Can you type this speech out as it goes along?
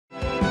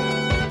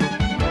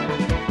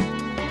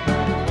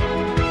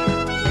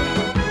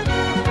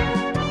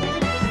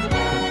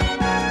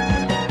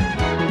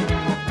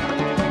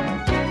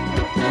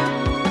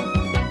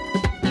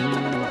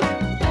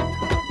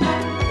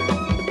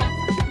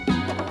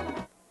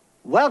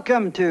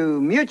Welcome to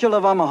Mutual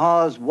of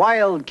Omaha's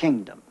Wild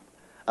Kingdom,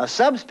 a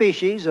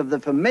subspecies of the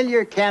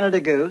familiar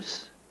Canada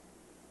goose,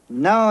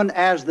 known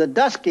as the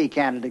dusky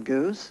Canada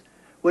goose,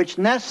 which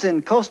nests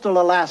in coastal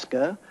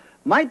Alaska,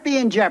 might be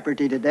in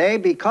jeopardy today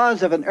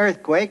because of an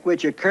earthquake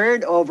which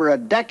occurred over a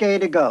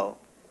decade ago.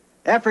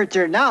 Efforts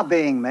are now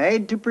being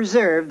made to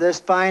preserve this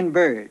fine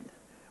bird.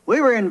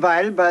 We were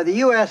invited by the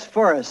U.S.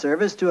 Forest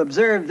Service to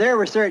observe their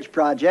research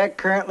project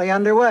currently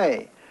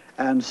underway,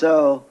 and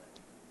so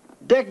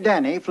Dick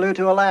Denney flew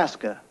to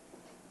Alaska.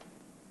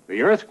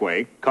 The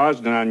earthquake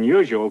caused an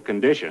unusual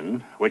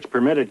condition which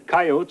permitted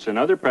coyotes and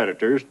other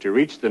predators to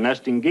reach the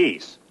nesting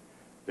geese.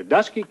 The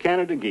dusky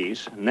Canada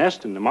geese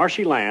nest in the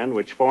marshy land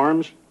which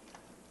forms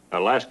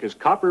Alaska's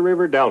Copper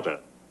River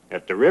Delta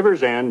at the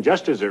river's end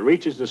just as it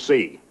reaches the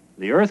sea.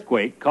 The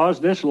earthquake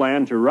caused this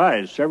land to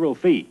rise several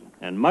feet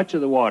and much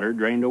of the water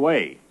drained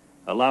away,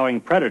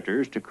 allowing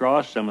predators to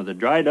cross some of the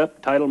dried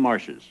up tidal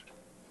marshes.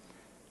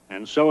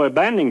 And so a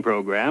banding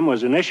program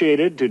was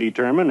initiated to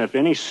determine if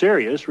any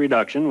serious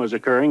reduction was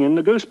occurring in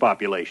the goose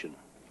population.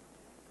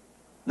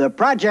 The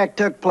project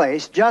took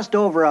place just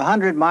over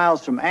 100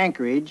 miles from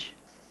Anchorage,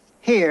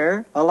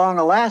 here along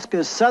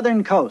Alaska's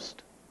southern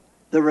coast.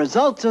 The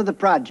results of the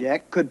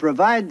project could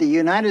provide the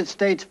United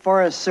States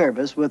Forest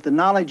Service with the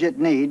knowledge it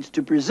needs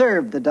to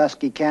preserve the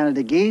dusky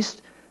Canada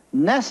geese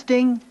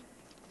nesting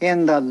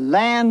in the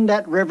land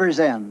at river's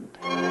end.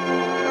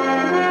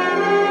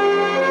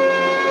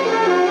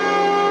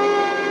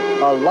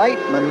 A light,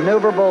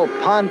 maneuverable,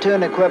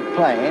 pontoon-equipped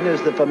plane is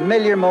the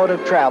familiar mode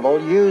of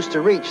travel used to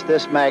reach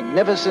this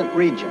magnificent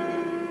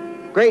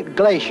region. Great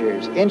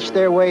glaciers inch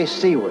their way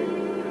seaward,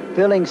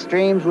 filling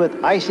streams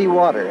with icy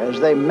water as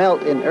they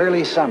melt in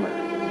early summer.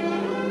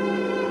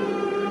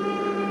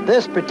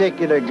 This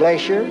particular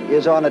glacier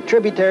is on a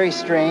tributary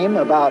stream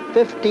about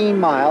 15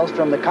 miles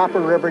from the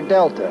Copper River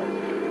Delta,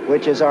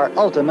 which is our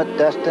ultimate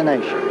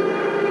destination.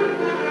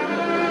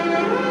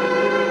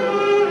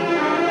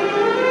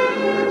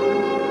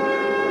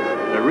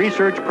 The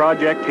research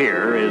project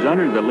here is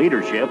under the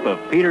leadership of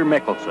Peter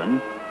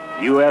Mickelson,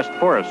 U.S.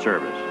 Forest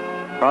Service,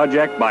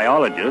 project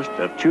biologist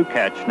of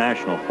Chukach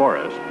National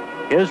Forest.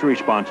 His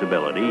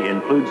responsibility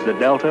includes the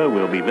delta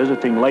we'll be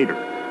visiting later.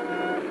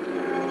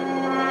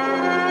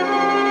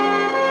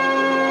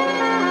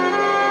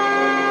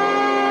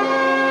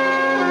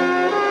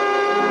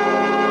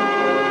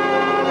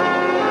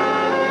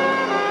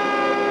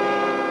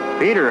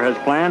 Peter has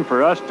planned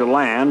for us to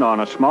land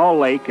on a small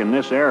lake in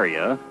this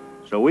area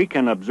so we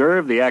can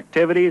observe the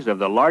activities of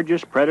the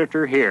largest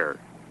predator here,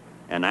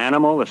 an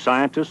animal the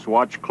scientists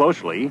watch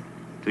closely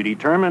to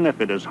determine if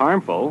it is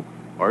harmful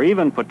or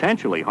even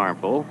potentially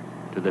harmful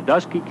to the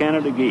dusky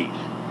Canada geese.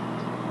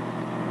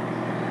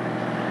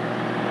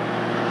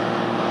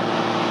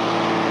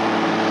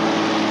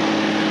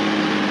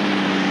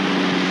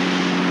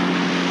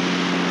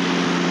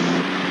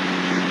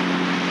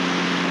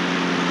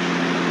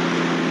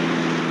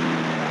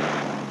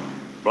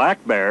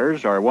 Black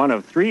bears are one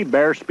of 3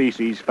 bear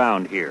species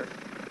found here.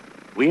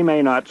 We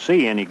may not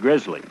see any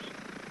grizzlies,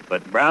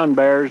 but brown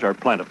bears are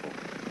plentiful.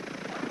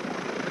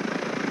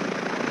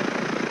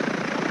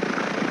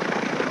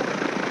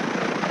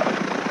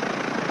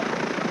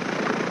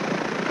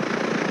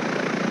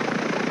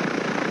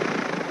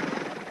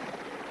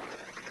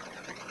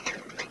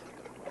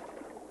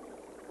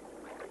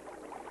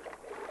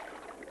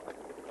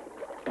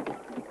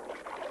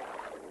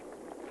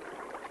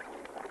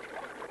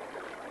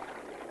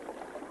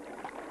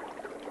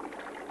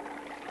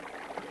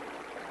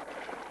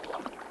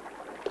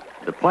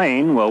 The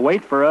plane will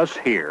wait for us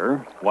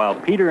here while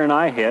Peter and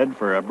I head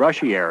for a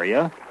brushy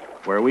area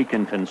where we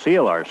can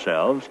conceal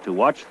ourselves to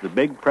watch the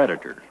big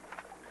predator.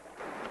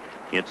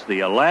 It's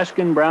the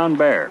Alaskan brown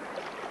bear,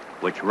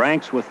 which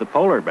ranks with the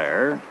polar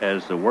bear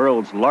as the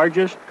world's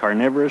largest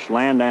carnivorous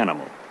land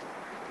animal.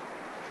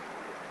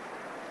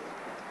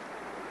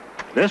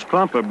 This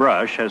clump of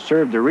brush has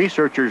served the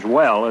researchers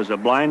well as a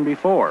blind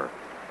before,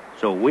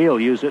 so we'll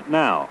use it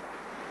now.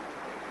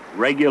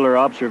 Regular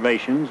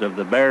observations of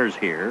the bears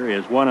here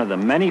is one of the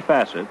many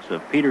facets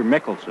of Peter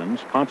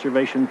Mickelson's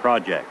conservation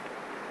project.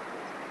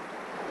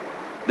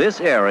 This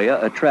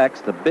area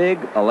attracts the big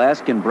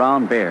Alaskan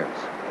brown bears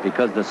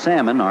because the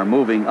salmon are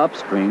moving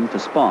upstream to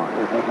spawn,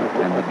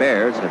 and the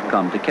bears have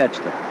come to catch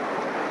them.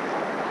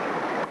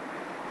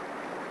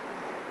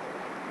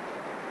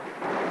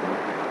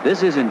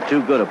 This isn't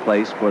too good a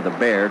place for the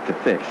bear to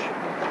fish.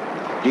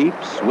 Deep,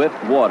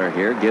 swift water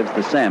here gives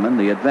the salmon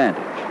the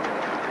advantage.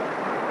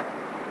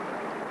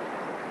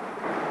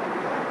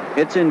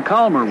 It's in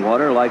calmer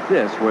water like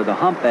this where the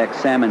humpback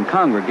salmon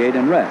congregate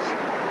and rest.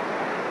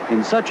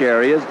 In such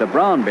areas, the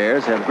brown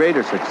bears have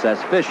greater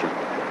success fishing.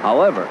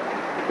 However,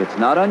 it's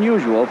not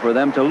unusual for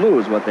them to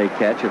lose what they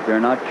catch if they're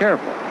not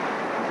careful.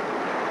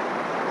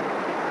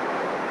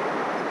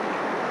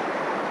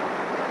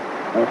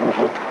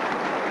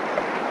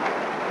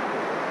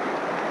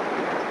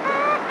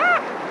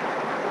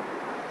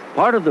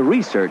 Part of the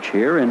research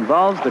here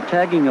involves the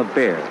tagging of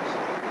bears,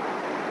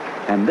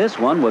 and this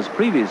one was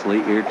previously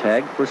ear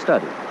tagged for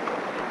study.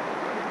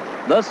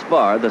 Thus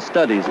far, the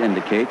studies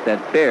indicate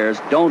that bears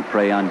don't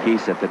prey on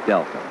geese at the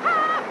Delta.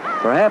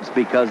 Perhaps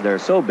because they're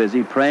so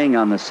busy preying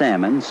on the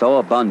salmon so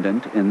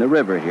abundant in the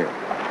river here,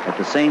 at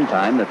the same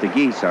time that the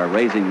geese are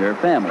raising their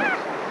families.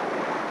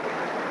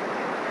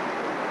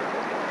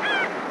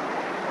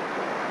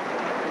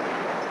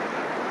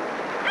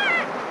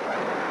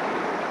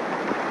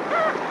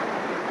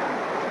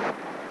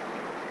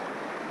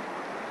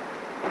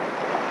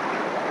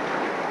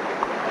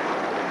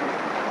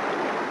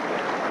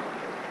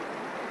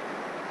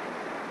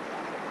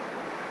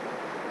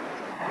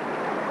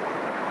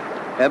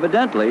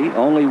 Evidently,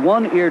 only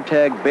one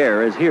ear-tag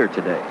bear is here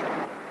today.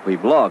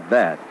 We've logged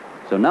that,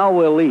 so now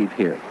we'll leave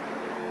here.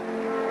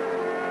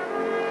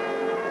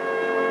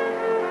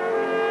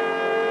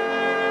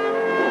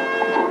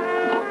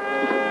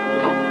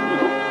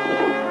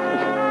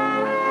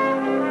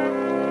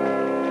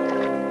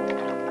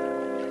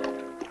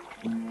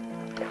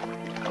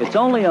 It's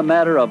only a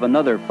matter of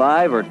another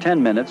 5 or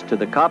 10 minutes to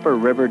the Copper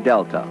River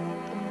Delta,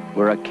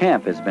 where a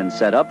camp has been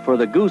set up for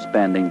the goose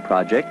banding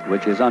project,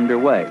 which is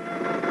underway.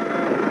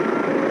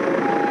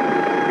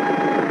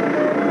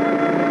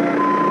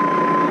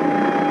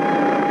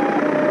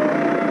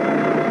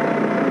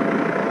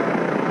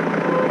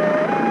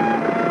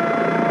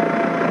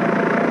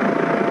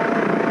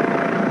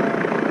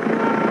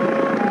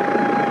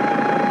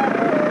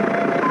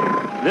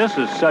 This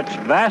is such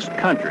vast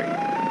country,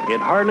 it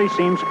hardly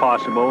seems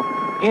possible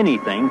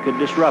anything could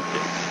disrupt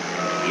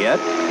it. Yet,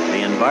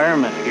 the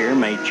environment here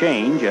may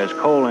change as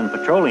coal and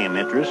petroleum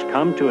interests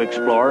come to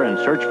explore and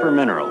search for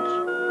minerals.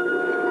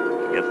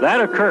 If that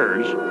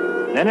occurs,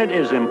 then it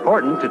is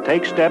important to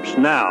take steps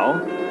now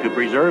to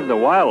preserve the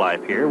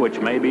wildlife here which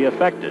may be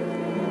affected.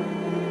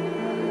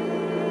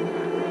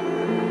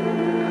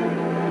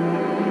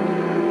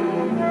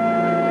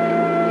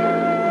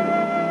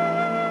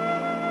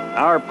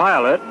 Our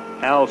pilot,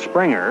 Al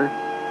Springer,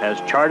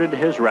 has charted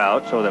his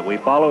route so that we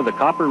follow the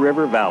Copper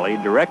River Valley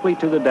directly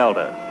to the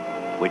Delta,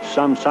 which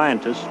some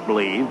scientists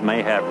believe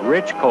may have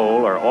rich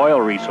coal or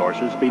oil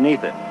resources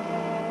beneath it.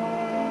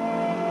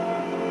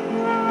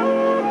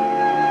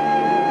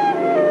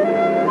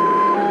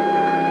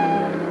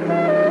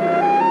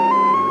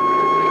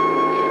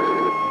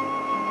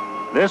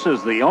 This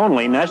is the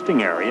only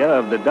nesting area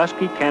of the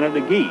dusky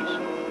Canada geese,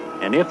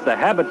 and if the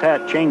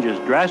habitat changes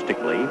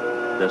drastically,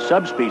 the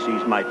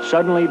subspecies might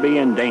suddenly be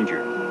in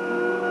danger.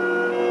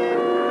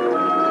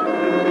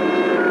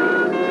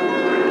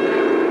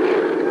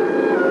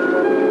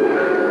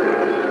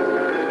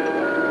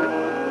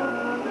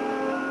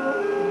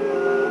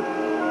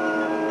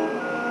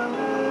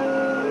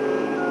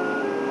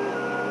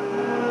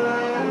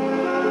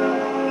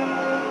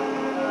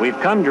 We've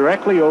come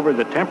directly over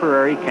the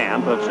temporary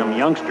camp of some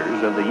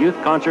youngsters of the Youth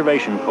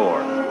Conservation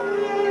Corps.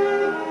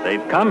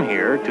 They've come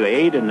here to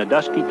aid in the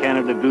Dusky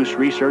Canada Goose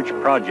Research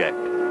Project.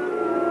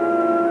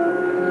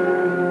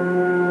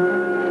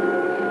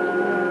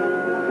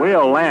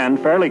 We'll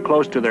land fairly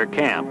close to their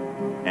camp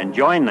and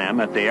join them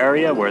at the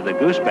area where the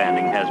goose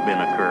banding has been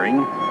occurring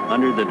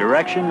under the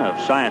direction of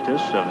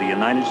scientists of the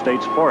United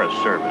States Forest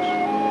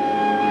Service.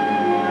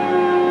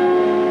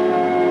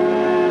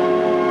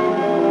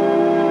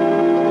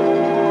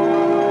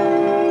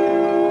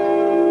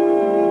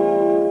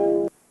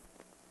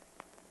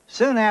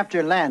 Soon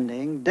after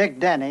landing, Dick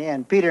Denney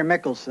and Peter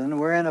Mickelson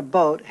were in a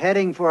boat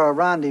heading for a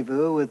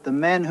rendezvous with the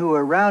men who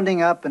were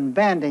rounding up and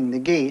banding the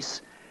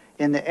geese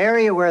in the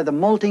area where the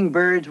molting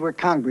birds were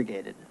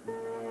congregated.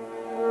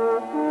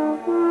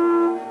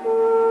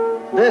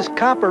 This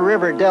Copper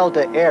River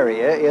Delta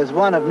area is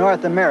one of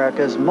North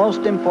America's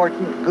most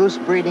important goose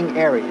breeding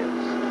areas.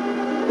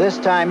 This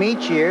time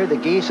each year, the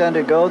geese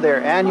undergo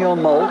their annual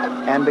molt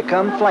and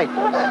become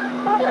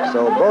flightless.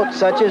 So boats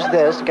such as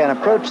this can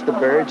approach the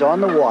birds on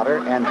the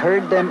water and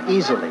herd them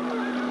easily.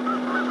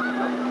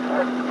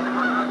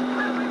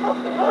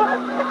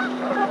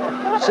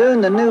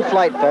 Soon the new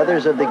flight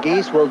feathers of the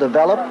geese will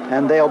develop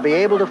and they'll be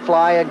able to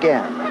fly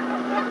again.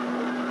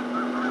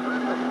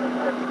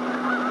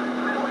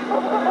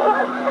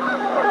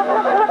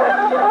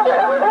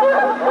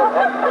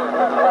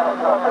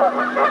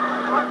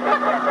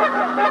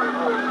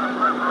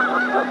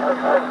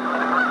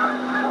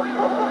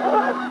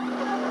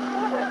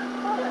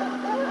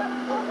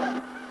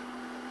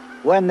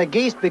 When the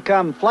geese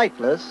become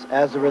flightless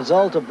as a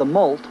result of the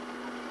molt,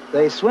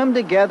 they swim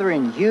together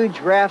in huge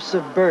rafts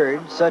of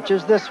birds such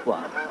as this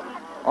one.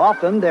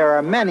 Often there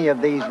are many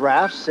of these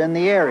rafts in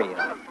the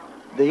area.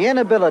 The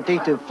inability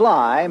to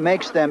fly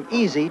makes them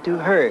easy to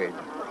herd.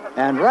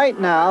 And right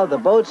now, the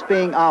boats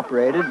being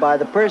operated by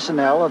the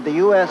personnel of the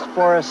U.S.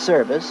 Forest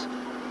Service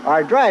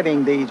are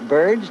driving these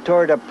birds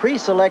toward a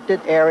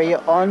pre-selected area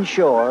on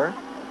shore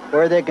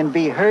where they can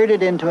be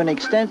herded into an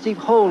extensive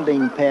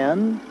holding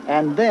pen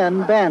and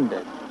then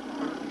banded.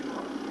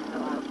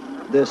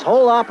 This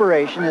whole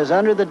operation is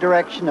under the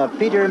direction of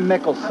Peter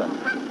Mickelson.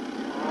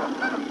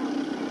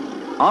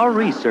 Our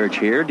research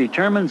here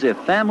determines if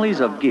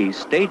families of geese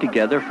stay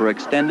together for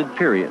extended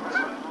periods.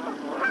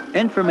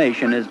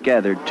 Information is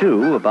gathered,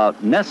 too,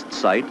 about nest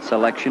site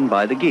selection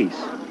by the geese.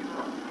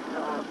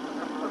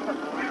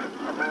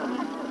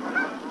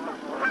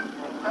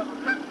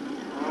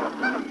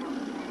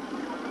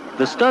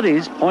 The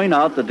studies point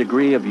out the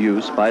degree of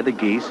use by the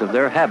geese of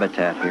their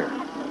habitat here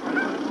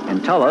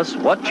and tell us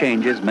what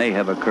changes may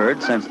have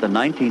occurred since the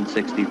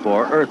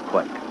 1964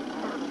 earthquake.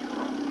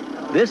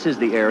 This is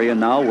the area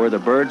now where the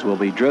birds will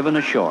be driven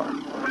ashore.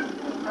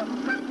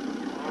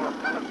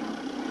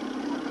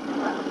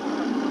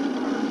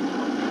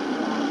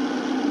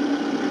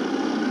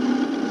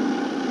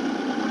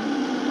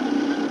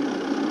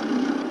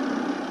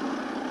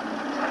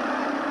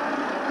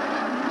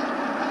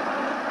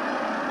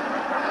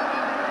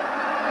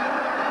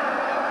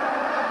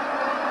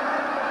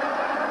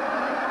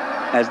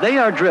 As they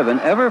are driven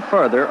ever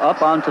further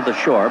up onto the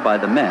shore by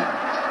the men,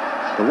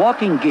 the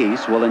walking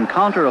geese will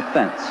encounter a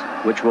fence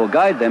which will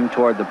guide them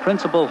toward the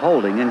principal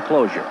holding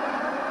enclosure.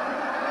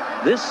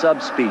 This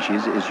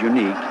subspecies is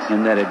unique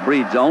in that it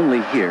breeds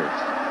only here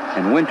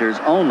and winters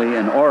only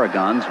in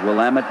Oregon's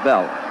Willamette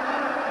Valley.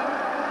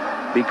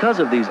 Because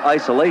of these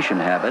isolation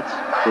habits,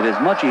 it is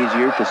much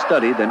easier to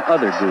study than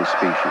other goose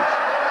species.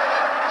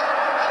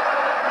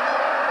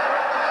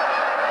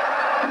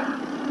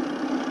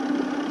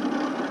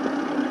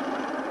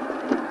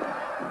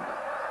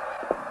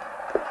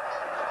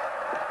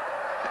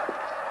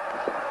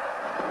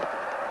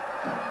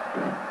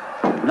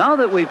 Now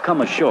that we've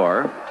come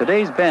ashore,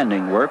 today's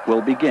banding work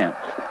will begin.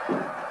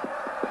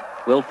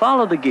 We'll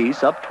follow the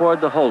geese up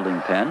toward the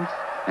holding pen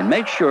and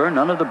make sure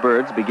none of the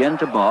birds begin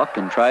to balk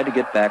and try to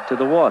get back to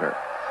the water.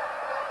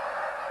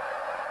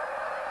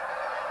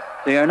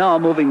 They are now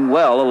moving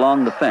well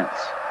along the fence,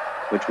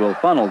 which will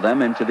funnel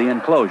them into the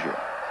enclosure.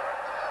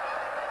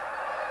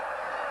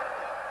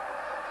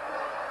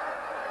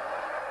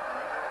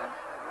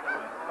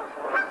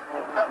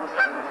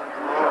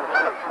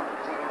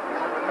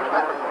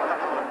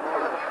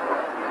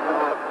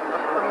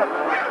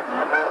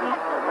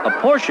 A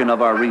portion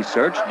of our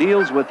research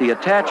deals with the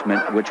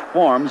attachment which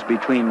forms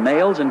between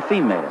males and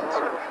females,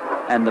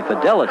 and the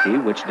fidelity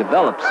which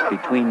develops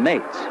between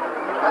mates.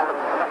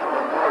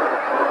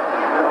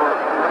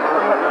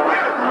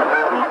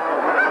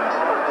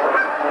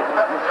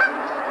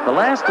 The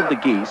last of the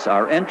geese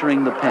are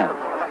entering the pen.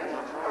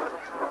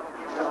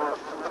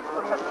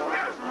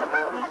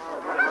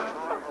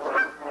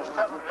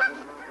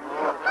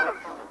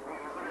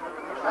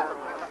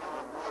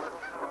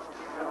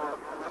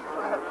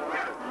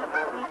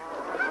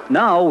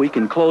 Now we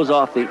can close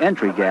off the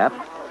entry gap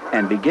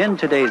and begin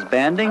today's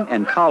banding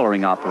and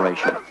collaring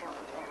operation.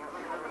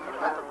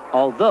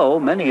 Although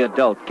many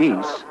adult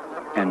geese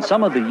and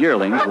some of the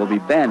yearlings will be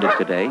banded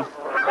today,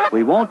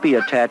 we won't be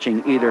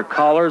attaching either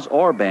collars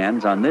or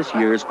bands on this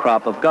year's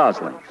crop of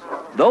goslings.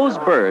 Those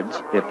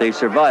birds, if they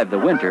survive the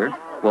winter,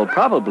 will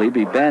probably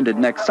be banded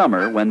next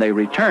summer when they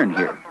return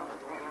here.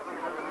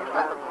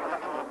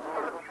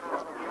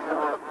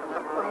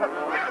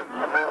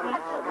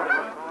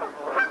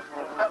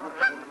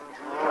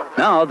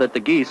 Now that the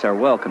geese are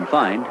well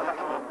confined,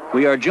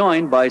 we are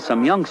joined by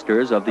some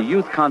youngsters of the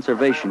Youth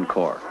Conservation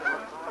Corps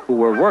who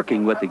were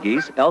working with the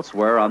geese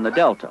elsewhere on the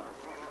Delta.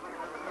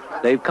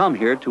 They've come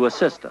here to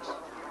assist us.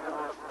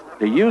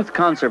 The Youth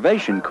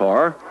Conservation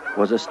Corps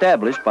was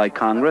established by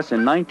Congress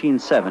in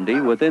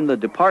 1970 within the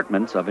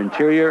Departments of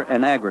Interior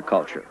and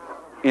Agriculture.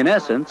 In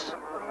essence,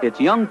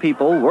 it's young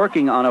people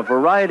working on a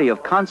variety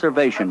of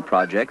conservation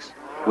projects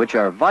which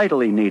are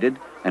vitally needed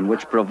and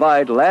which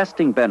provide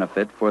lasting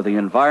benefit for the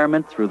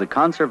environment through the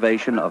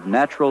conservation of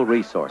natural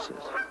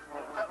resources.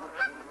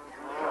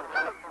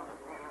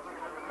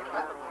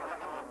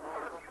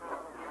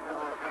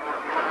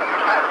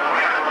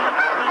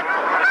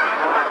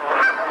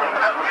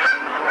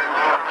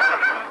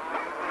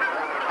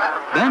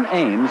 Ben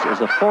Ames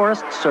is a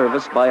Forest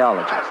Service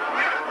biologist.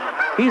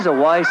 He's a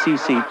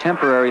YCC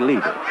temporary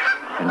leader,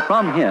 and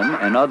from him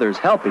and others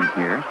helping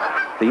here,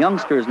 the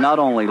youngsters not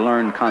only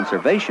learn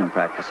conservation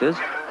practices,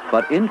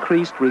 but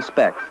increased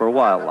respect for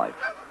wildlife.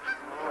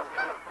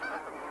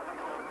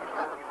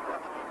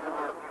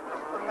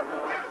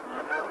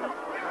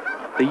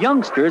 The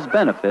youngsters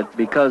benefit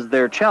because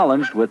they're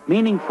challenged with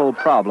meaningful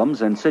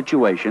problems and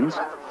situations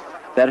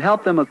that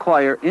help them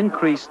acquire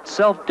increased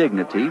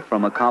self-dignity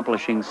from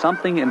accomplishing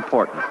something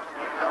important.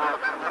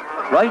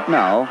 Right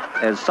now,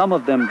 as some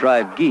of them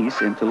drive geese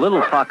into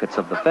little pockets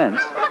of the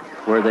fence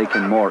where they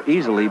can more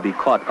easily be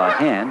caught by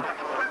hand,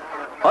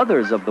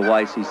 others of the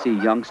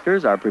YCC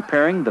youngsters are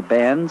preparing the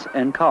bands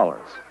and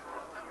collars.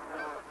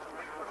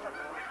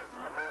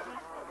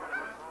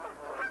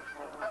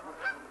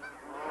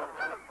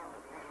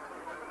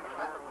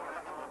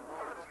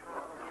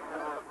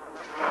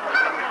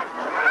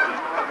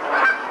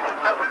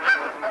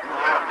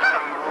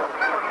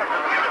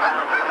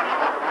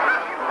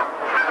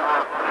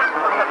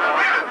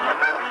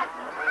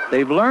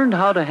 They've learned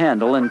how to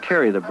handle and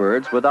carry the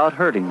birds without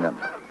hurting them,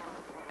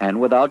 and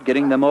without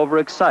getting them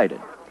overexcited,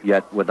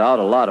 yet without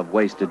a lot of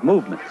wasted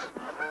movements.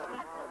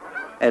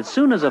 As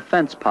soon as a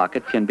fence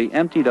pocket can be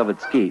emptied of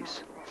its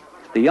geese,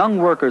 the young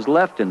workers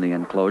left in the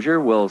enclosure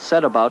will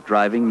set about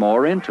driving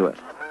more into it.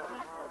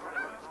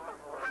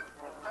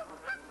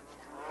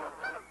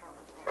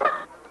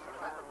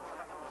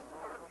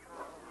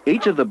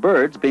 Each of the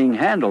birds being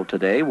handled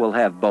today will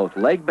have both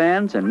leg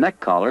bands and neck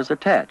collars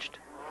attached.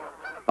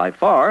 By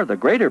far, the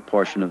greater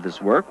portion of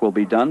this work will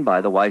be done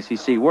by the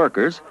YCC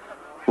workers,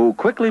 who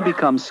quickly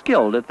become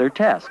skilled at their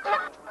tasks.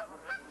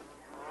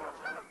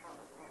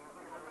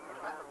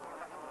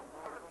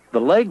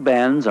 The leg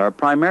bands are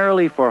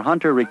primarily for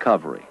hunter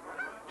recovery,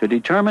 to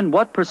determine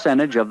what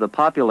percentage of the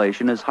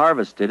population is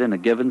harvested in a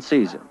given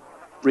season.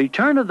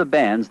 Return of the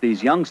bands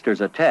these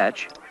youngsters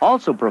attach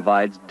also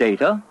provides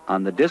data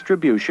on the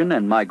distribution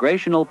and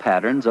migrational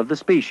patterns of the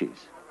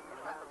species.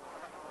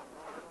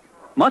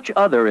 Much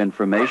other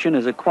information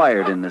is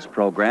acquired in this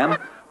program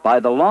by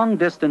the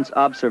long-distance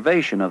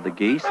observation of the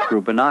geese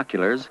through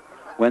binoculars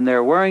when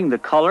they're wearing the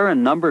color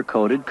and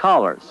number-coded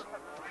collars.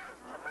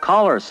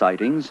 Collar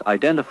sightings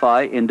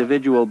identify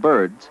individual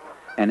birds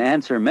and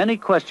answer many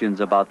questions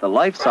about the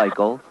life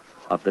cycle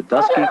of the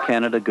dusky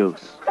Canada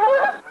goose.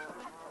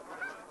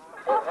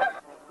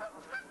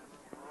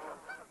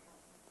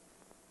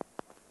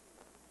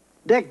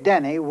 Dick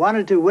Denney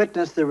wanted to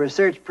witness the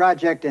research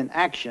project in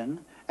action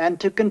and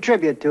to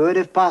contribute to it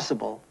if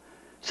possible.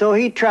 So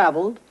he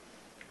traveled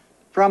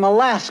from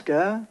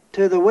Alaska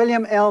to the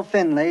William L.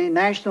 Finley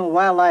National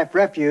Wildlife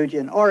Refuge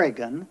in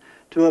Oregon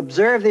to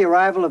observe the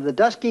arrival of the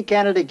dusky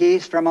Canada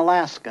geese from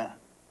Alaska.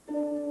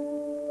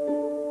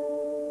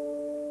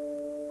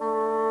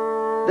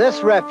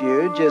 This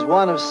refuge is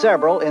one of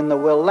several in the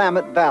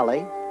Willamette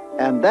Valley,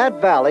 and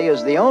that valley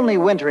is the only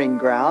wintering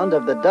ground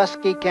of the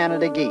dusky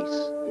Canada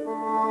geese.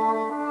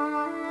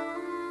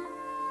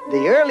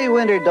 The early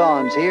winter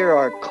dawns here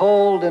are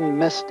cold and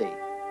misty,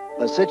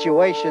 a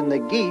situation the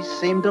geese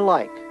seem to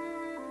like.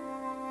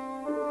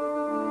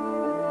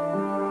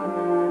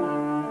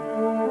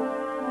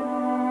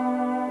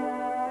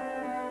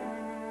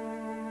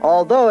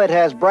 Although it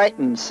has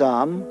brightened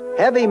some,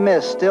 heavy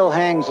mist still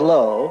hangs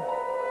low,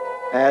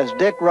 as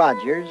Dick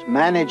Rogers,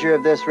 manager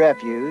of this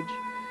refuge,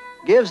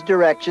 gives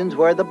directions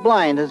where the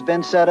blind has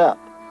been set up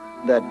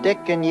that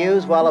Dick can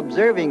use while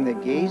observing the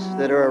geese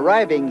that are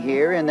arriving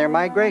here in their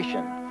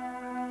migration.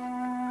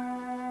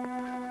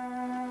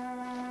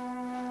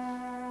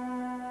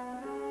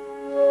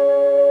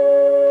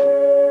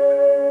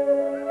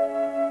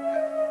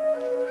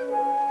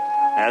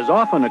 As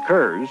often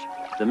occurs,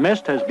 the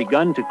mist has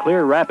begun to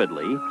clear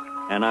rapidly,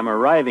 and I'm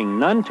arriving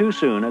none too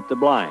soon at the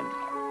blind.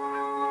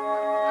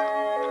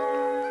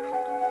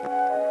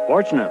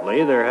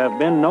 Fortunately, there have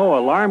been no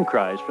alarm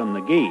cries from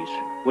the geese,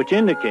 which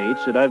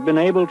indicates that I've been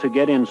able to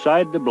get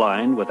inside the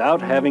blind without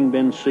having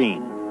been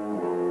seen.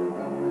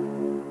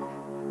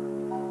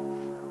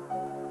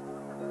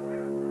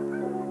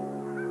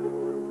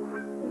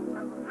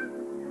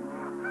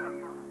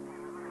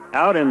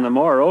 Out in the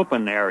more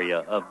open area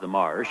of the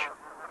marsh,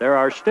 there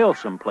are still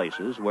some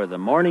places where the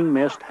morning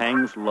mist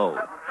hangs low.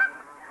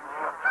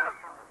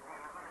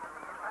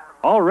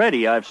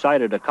 Already I've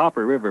sighted a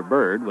Copper River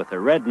bird with a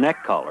red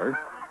neck collar,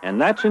 and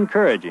that's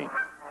encouraging.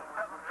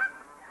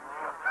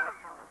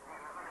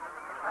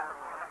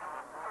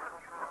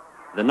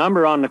 The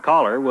number on the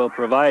collar will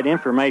provide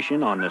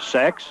information on the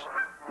sex,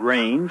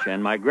 range,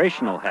 and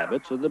migrational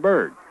habits of the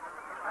bird.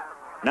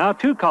 Now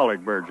 2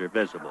 collared birds are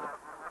visible.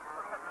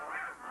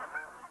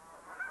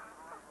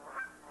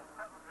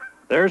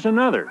 There's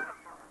another.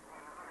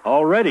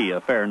 Already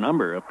a fair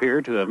number appear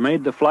to have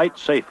made the flight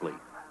safely.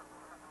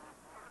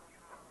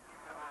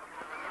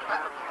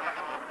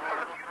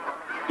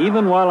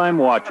 Even while I'm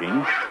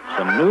watching,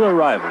 some new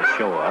arrivals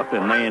show up,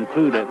 and they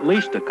include at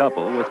least a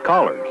couple with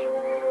collars.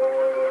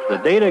 The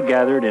data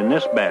gathered in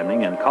this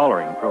banding and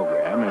collaring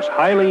program is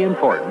highly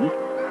important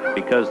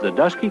because the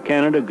dusky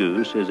Canada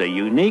goose is a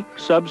unique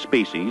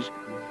subspecies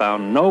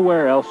found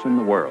nowhere else in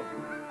the world.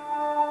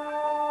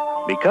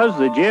 Because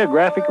the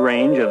geographic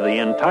range of the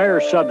entire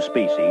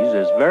subspecies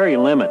is very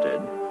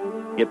limited,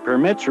 it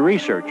permits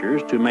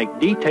researchers to make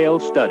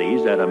detailed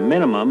studies at a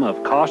minimum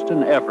of cost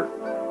and effort.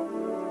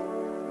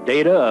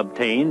 Data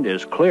obtained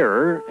is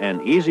clearer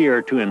and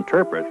easier to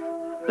interpret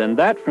than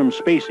that from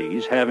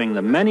species having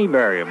the many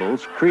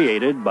variables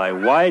created by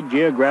wide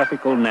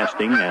geographical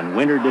nesting and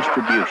winter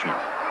distribution.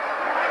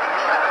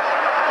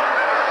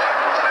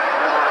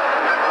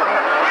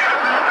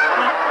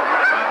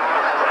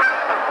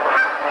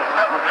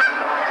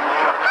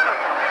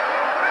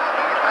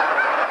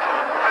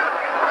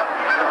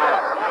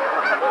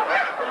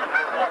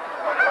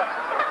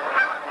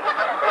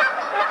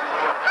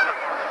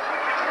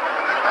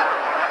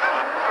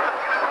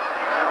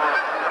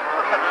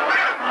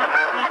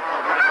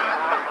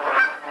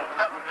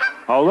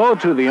 Although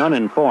to the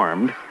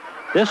uninformed,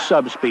 this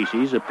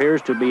subspecies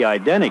appears to be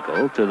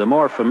identical to the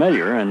more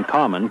familiar and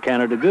common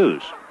Canada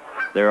goose,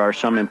 there are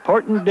some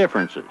important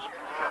differences.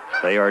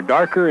 They are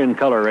darker in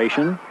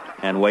coloration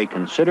and weigh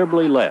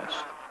considerably less.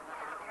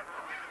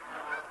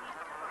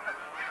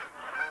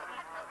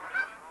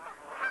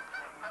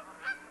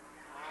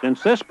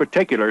 Since this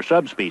particular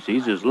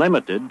subspecies is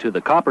limited to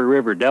the Copper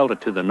River Delta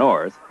to the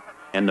north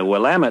and the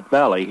Willamette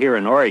Valley here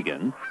in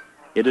Oregon,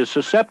 it is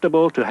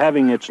susceptible to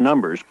having its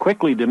numbers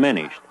quickly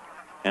diminished,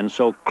 and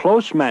so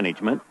close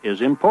management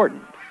is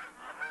important.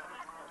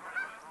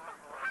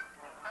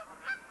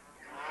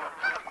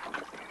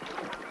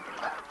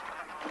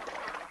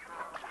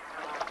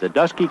 The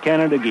dusky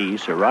Canada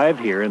geese arrive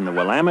here in the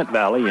Willamette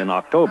Valley in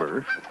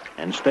October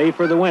and stay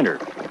for the winter,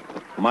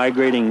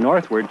 migrating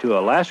northward to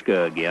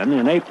Alaska again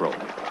in April.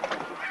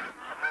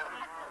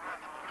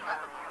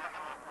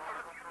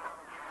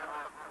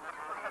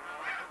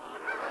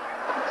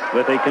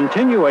 With a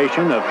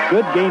continuation of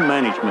good game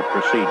management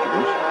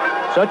procedures,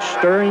 such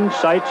stirring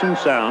sights and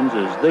sounds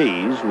as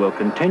these will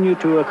continue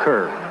to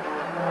occur.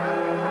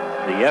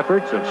 The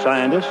efforts of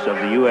scientists of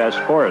the U.S.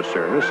 Forest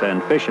Service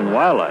and Fish and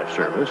Wildlife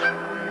Service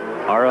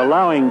are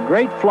allowing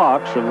great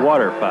flocks of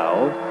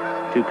waterfowl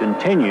to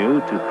continue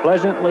to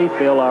pleasantly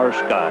fill our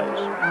skies.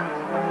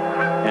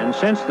 And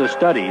since the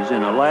studies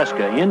in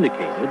Alaska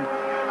indicated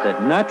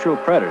that natural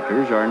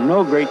predators are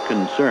no great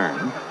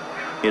concern,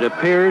 it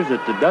appears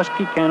that the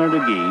dusky Canada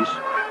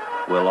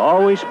geese will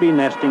always be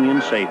nesting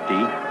in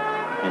safety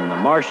in the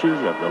marshes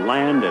of the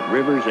land at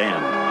River's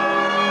End.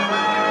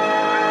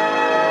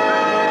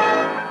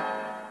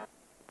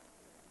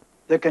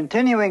 The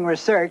continuing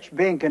research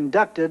being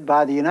conducted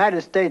by the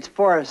United States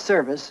Forest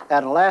Service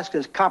at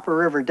Alaska's Copper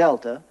River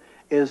Delta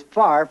is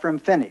far from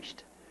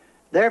finished.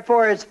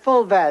 Therefore, its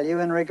full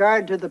value in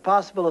regard to the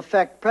possible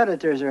effect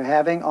predators are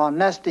having on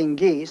nesting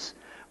geese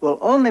will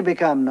only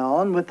become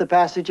known with the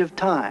passage of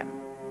time.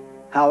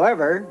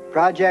 However,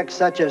 projects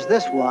such as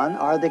this one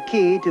are the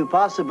key to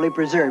possibly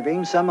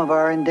preserving some of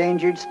our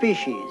endangered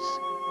species.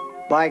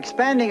 By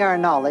expanding our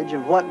knowledge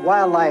of what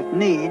wildlife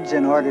needs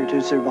in order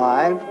to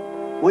survive,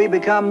 we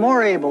become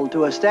more able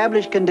to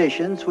establish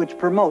conditions which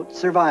promote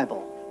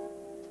survival.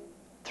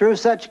 Through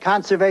such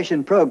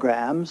conservation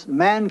programs,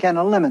 man can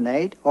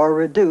eliminate or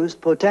reduce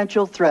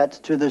potential threats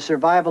to the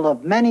survival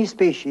of many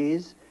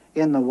species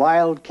in the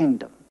wild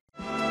kingdom.